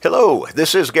Hello,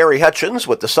 this is Gary Hutchins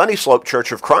with the Sunny Slope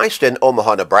Church of Christ in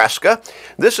Omaha, Nebraska.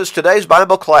 This is today's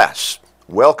Bible class.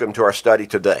 Welcome to our study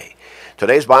today.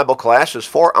 Today's Bible class is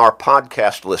for our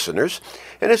podcast listeners,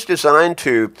 and it's designed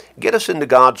to get us into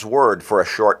God's Word for a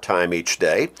short time each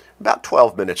day, about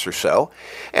 12 minutes or so,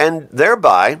 and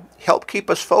thereby help keep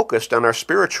us focused on our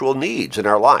spiritual needs in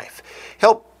our life.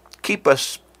 Help keep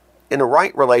us in a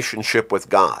right relationship with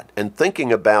God and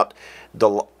thinking about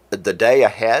the day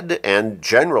ahead and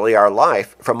generally our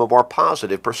life from a more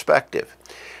positive perspective.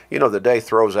 You know, the day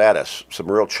throws at us some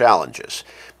real challenges,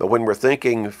 but when we're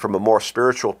thinking from a more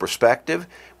spiritual perspective,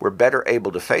 we're better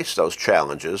able to face those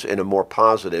challenges in a more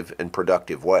positive and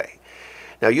productive way.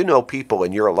 Now, you know people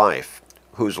in your life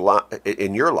whose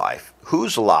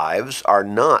lives are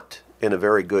not in a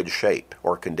very good shape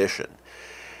or condition.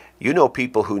 You know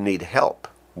people who need help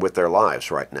with their lives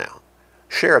right now.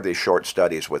 Share these short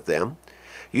studies with them.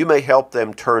 You may help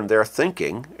them turn their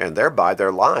thinking and thereby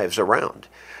their lives around.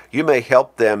 You may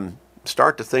help them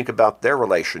start to think about their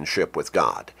relationship with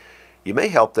God. You may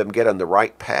help them get on the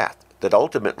right path that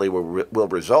ultimately will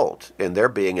result in their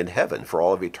being in heaven for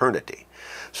all of eternity.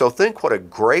 So think what a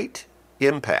great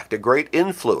impact, a great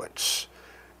influence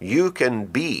you can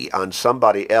be on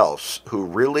somebody else who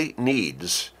really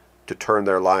needs to turn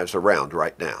their lives around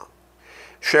right now.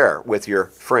 Share with your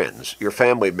friends, your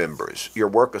family members, your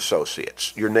work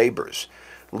associates, your neighbors,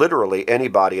 literally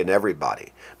anybody and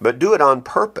everybody. But do it on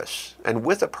purpose and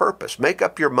with a purpose. Make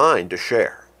up your mind to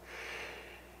share.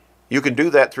 You can do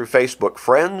that through Facebook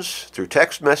friends, through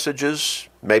text messages,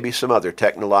 maybe some other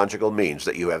technological means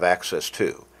that you have access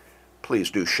to.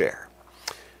 Please do share.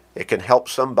 It can help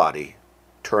somebody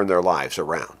turn their lives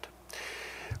around.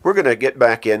 We're going to get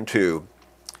back into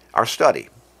our study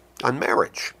on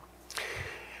marriage.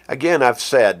 Again, I've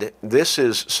said this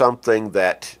is something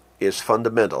that is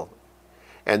fundamental,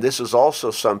 and this is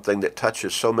also something that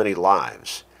touches so many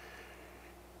lives.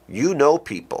 You know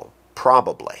people,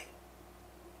 probably,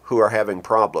 who are having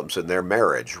problems in their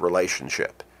marriage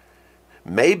relationship.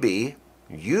 Maybe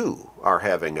you are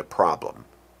having a problem,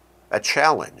 a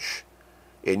challenge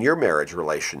in your marriage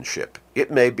relationship. It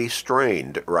may be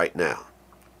strained right now.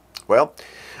 Well,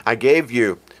 I gave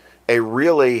you a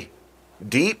really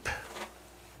deep,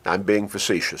 I'm being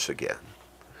facetious again,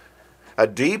 a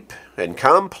deep and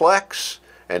complex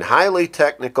and highly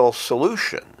technical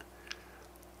solution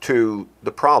to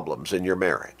the problems in your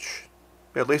marriage,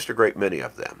 at least a great many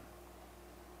of them.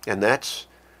 And that's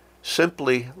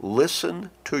simply listen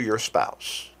to your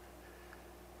spouse.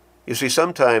 You see,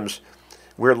 sometimes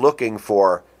we're looking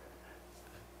for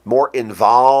more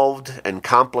involved and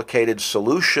complicated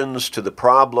solutions to the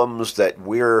problems that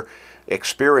we're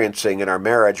experiencing in our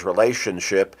marriage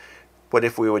relationship, but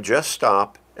if we would just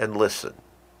stop and listen.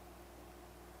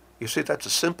 You see, that's a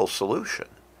simple solution.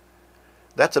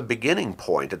 That's a beginning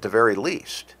point at the very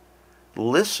least.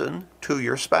 Listen to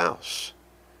your spouse.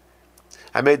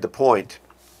 I made the point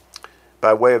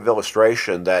by way of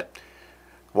illustration that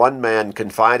one man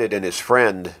confided in his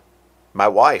friend, "My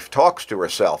wife talks to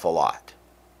herself a lot."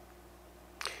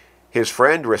 His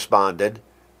friend responded,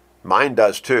 "Mine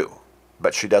does too,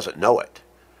 but she doesn't know it.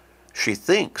 She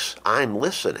thinks I'm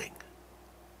listening."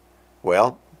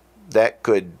 Well, that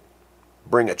could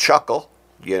bring a chuckle,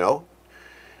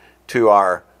 to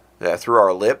our through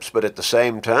our lips, but at the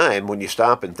same time, when you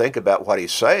stop and think about what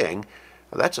he's saying,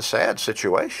 that's a sad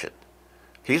situation.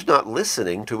 He's not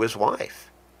listening to his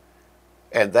wife.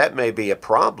 And that may be a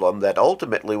problem that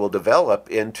ultimately will develop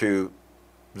into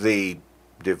the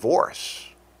divorce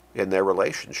in their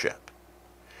relationship.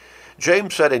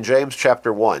 James said in James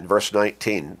chapter 1, verse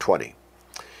 19-20,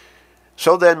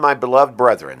 "So then, my beloved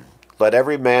brethren, let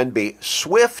every man be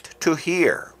swift to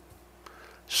hear,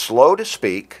 slow to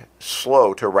speak,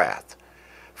 slow to wrath.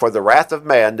 For the wrath of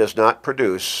man does not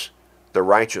produce the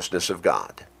righteousness of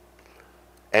God."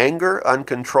 Anger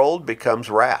uncontrolled becomes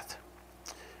wrath.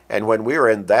 And when we're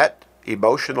in that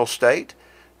emotional state,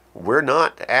 we're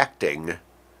not acting,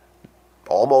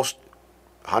 almost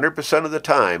 100% of the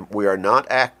time, we are not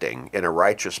acting in a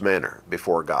righteous manner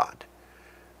before God.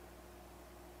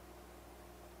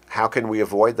 How can we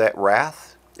avoid that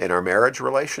wrath in our marriage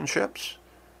relationships?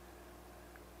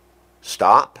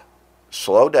 Stop,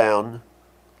 slow down,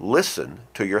 listen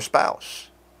to your spouse.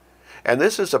 And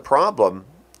this is a problem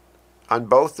on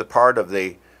both the part of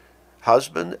the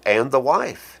husband and the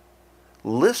wife.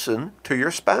 Listen to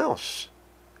your spouse.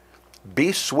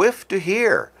 Be swift to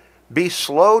hear. Be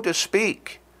slow to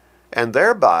speak, and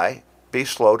thereby be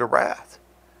slow to wrath.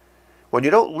 When you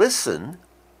don't listen,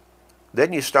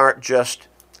 then you start just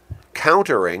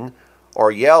countering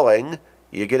or yelling,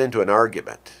 you get into an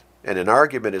argument. And an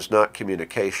argument is not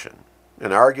communication.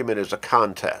 An argument is a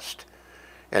contest.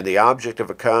 And the object of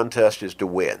a contest is to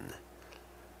win.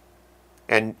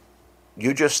 And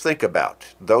you just think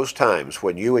about those times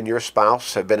when you and your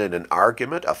spouse have been in an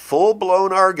argument, a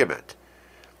full-blown argument.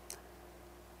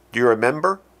 Do you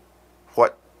remember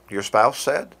what your spouse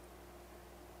said?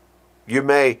 You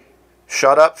may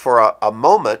shut up for a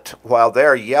moment while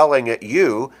they're yelling at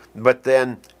you, but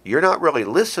then you're not really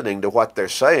listening to what they're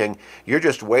saying. You're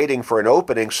just waiting for an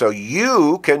opening so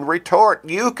you can retort,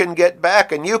 you can get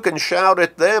back, and you can shout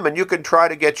at them, and you can try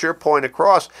to get your point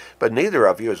across, but neither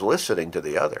of you is listening to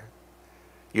the other.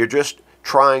 You're just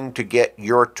trying to get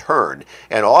your turn.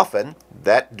 And often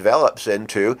that develops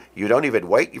into you don't even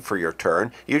wait for your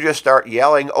turn. You just start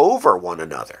yelling over one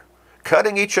another,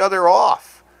 cutting each other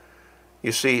off.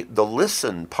 You see, the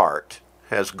listen part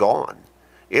has gone.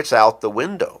 It's out the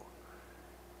window.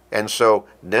 And so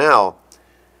now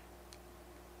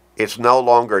it's no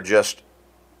longer just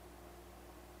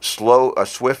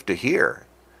swift to hear,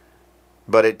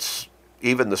 but it's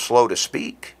even the slow to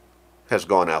speak has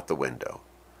gone out the window.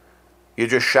 You're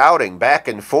just shouting back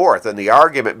and forth, and the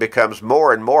argument becomes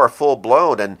more and more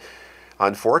full-blown, and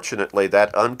unfortunately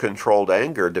that uncontrolled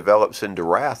anger develops into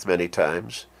wrath many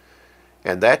times,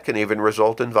 and that can even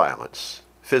result in violence,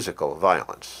 physical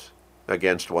violence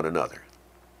against one another.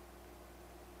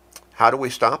 How do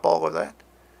we stop all of that?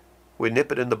 We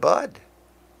nip it in the bud.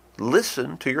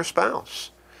 Listen to your spouse.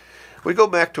 We go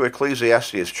back to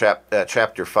Ecclesiastes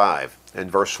chapter 5 and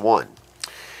verse 1.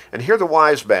 And here the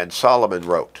wise man Solomon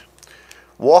wrote,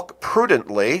 "Walk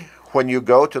prudently when you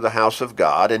go to the house of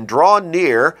God, and draw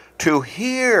near to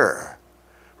hear,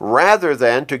 rather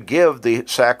than to give the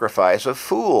sacrifice of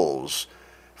fools,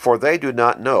 for they do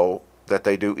not know that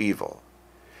they do evil."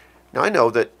 Now I know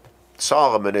that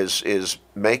Solomon is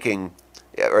making,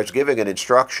 or is giving an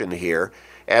instruction here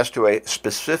as to a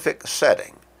specific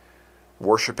setting,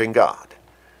 worshiping God.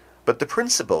 But the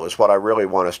principle is what I really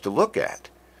want us to look at.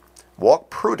 Walk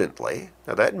prudently.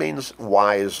 Now that means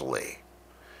wisely.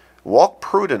 Walk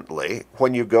prudently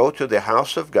when you go to the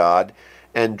house of God,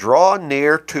 and draw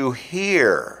near to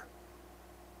hear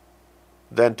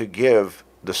than to give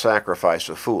the sacrifice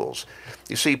of fools.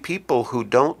 You see, people who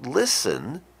don't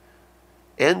listen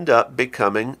end up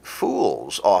becoming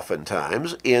fools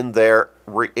oftentimes in their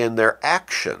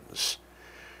actions.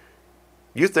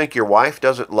 You think your wife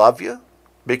doesn't love you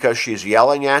because she's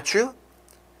yelling at you?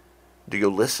 Do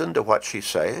you listen to what she's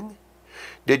saying?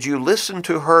 Did you listen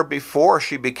to her before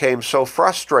she became so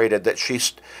frustrated that she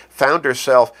found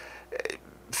herself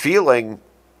feeling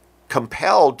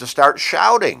compelled to start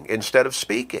shouting instead of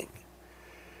speaking?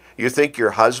 You think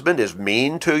your husband is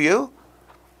mean to you?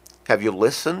 Have you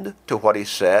listened to what he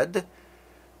said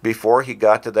before he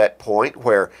got to that point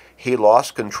where he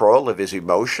lost control of his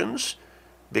emotions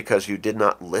because you did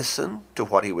not listen to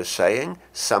what he was saying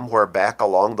somewhere back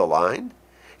along the line?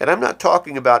 And I'm not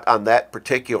talking about on that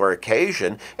particular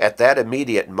occasion, at that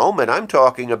immediate moment. I'm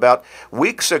talking about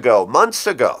weeks ago, months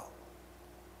ago.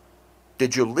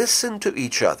 Did you listen to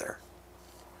each other?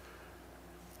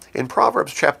 In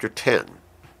Proverbs chapter 10,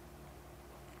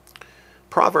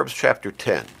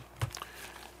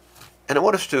 and I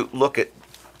want us to look at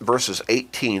verses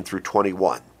 18 through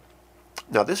 21.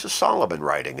 Now this is Solomon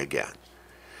writing again.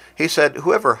 He said,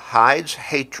 "Whoever hides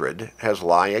hatred has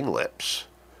lying lips,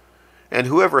 and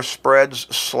whoever spreads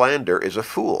slander is a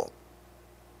fool."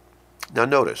 Now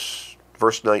notice,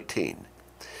 verse 19.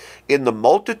 "In the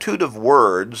multitude of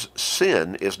words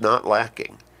sin is not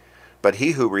lacking, but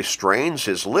he who restrains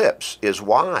his lips is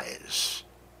wise.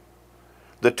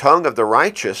 The tongue of the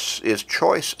righteous is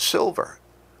choice silver.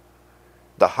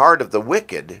 The heart of the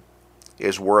wicked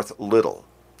is worth little.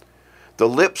 The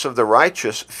lips of the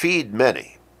righteous feed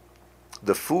many.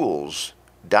 The fools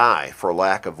die for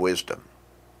lack of wisdom."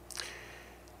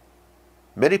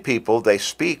 Many people, they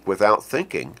speak without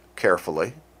thinking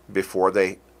carefully before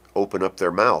they open up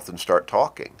their mouth and start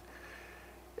talking.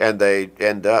 And they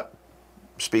end up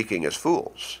speaking as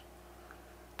fools.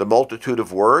 The multitude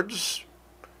of words.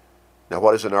 Now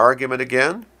what is an argument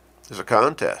again? It's a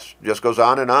contest. It just goes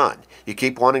on and on. You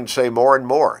keep wanting to say more and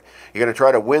more. You're going to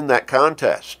try to win that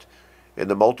contest. In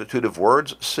the multitude of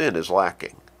words, sin is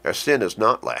lacking. Or sin is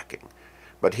not lacking.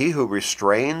 But he who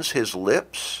restrains his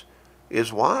lips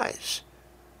is wise.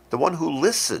 The one who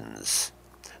listens.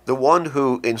 The one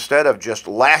who, instead of just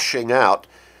lashing out,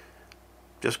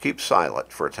 just keeps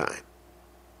silent for a time.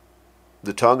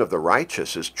 The tongue of the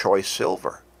righteous is choice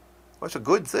silver. Well, it's a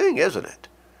good thing, isn't it?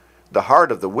 The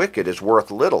heart of the wicked is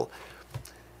worth little.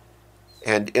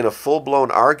 And in a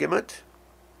full-blown argument,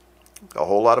 a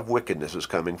whole lot of wickedness is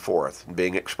coming forth and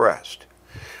being expressed.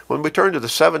 When we turn to the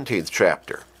 17th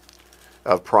chapter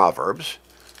of Proverbs,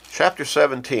 chapter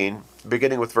 17,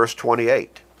 beginning with verse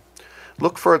 28,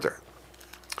 look further.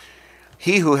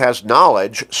 He who has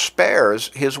knowledge spares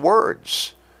his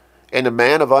words, and a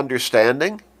man of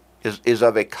understanding is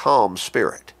of a calm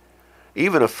spirit.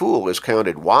 Even a fool is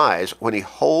counted wise when he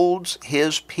holds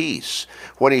his peace.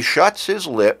 When he shuts his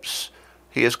lips,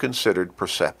 he is considered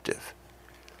perceptive.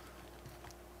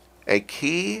 A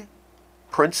key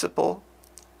principle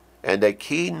and a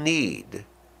key need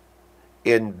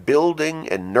in building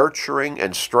and nurturing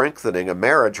and strengthening a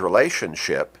marriage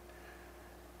relationship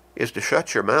is to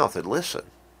shut your mouth and listen.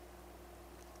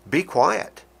 Be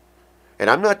quiet. And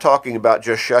I'm not talking about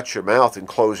just shut your mouth and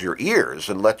close your ears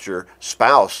and let your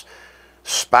spouse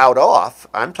spout off.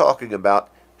 I'm talking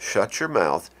about shut your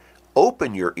mouth,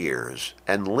 open your ears,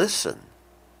 and listen.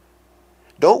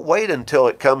 Don't wait until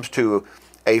it comes to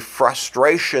a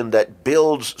frustration that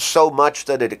builds so much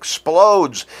that it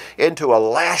explodes into a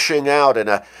lashing out and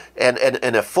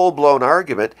a full-blown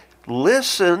argument.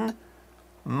 Listen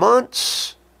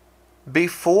months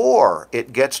before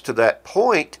it gets to that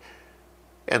point,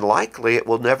 and likely it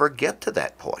will never get to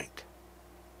that point.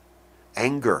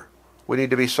 Anger. We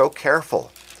need to be so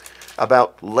careful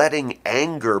about letting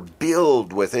anger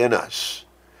build within us.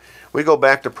 We go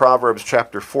back to Proverbs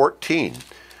chapter 14.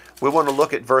 We want to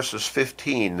look at verses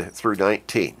 15 through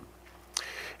 19.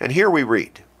 And here we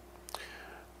read,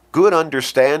 good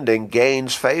understanding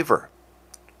gains favor.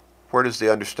 Where does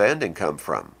the understanding come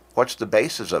from? What's the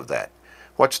basis of that?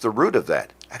 What's the root of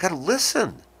that? I got to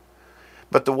listen.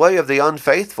 But the way of the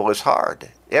unfaithful is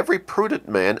hard. Every prudent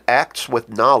man acts with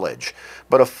knowledge,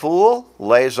 but a fool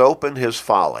lays open his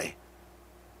folly.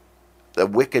 The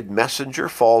wicked messenger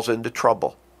falls into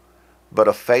trouble, but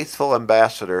a faithful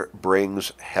ambassador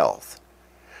brings health.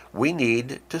 We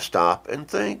need to stop and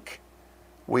think.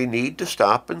 We need to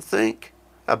stop and think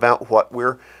about what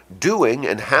we're doing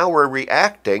and how we're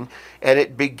reacting, and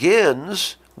it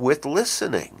begins with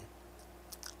listening.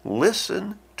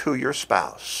 Listen to your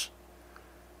spouse.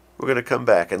 We're going to come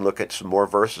back and look at some more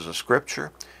verses of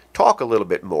Scripture, talk a little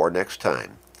bit more next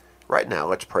time. Right now,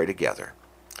 let's pray together.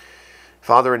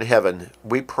 Father in heaven,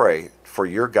 we pray for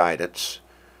your guidance.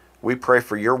 We pray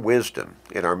for your wisdom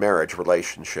in our marriage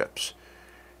relationships.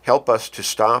 Help us to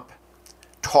stop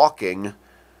talking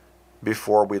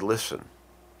before we listen.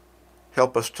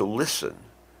 Help us to listen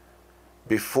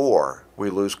before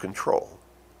we lose control.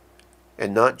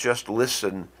 And not just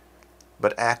listen,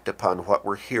 but act upon what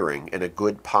we're hearing in a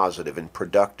good, positive, and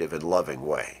productive and loving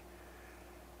way.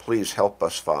 Please help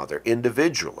us, Father,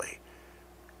 individually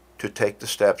to take the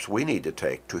steps we need to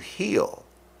take to heal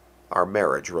our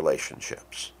marriage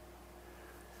relationships.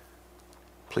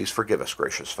 Please forgive us,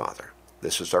 gracious Father.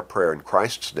 This is our prayer in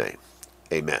Christ's name.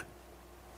 Amen.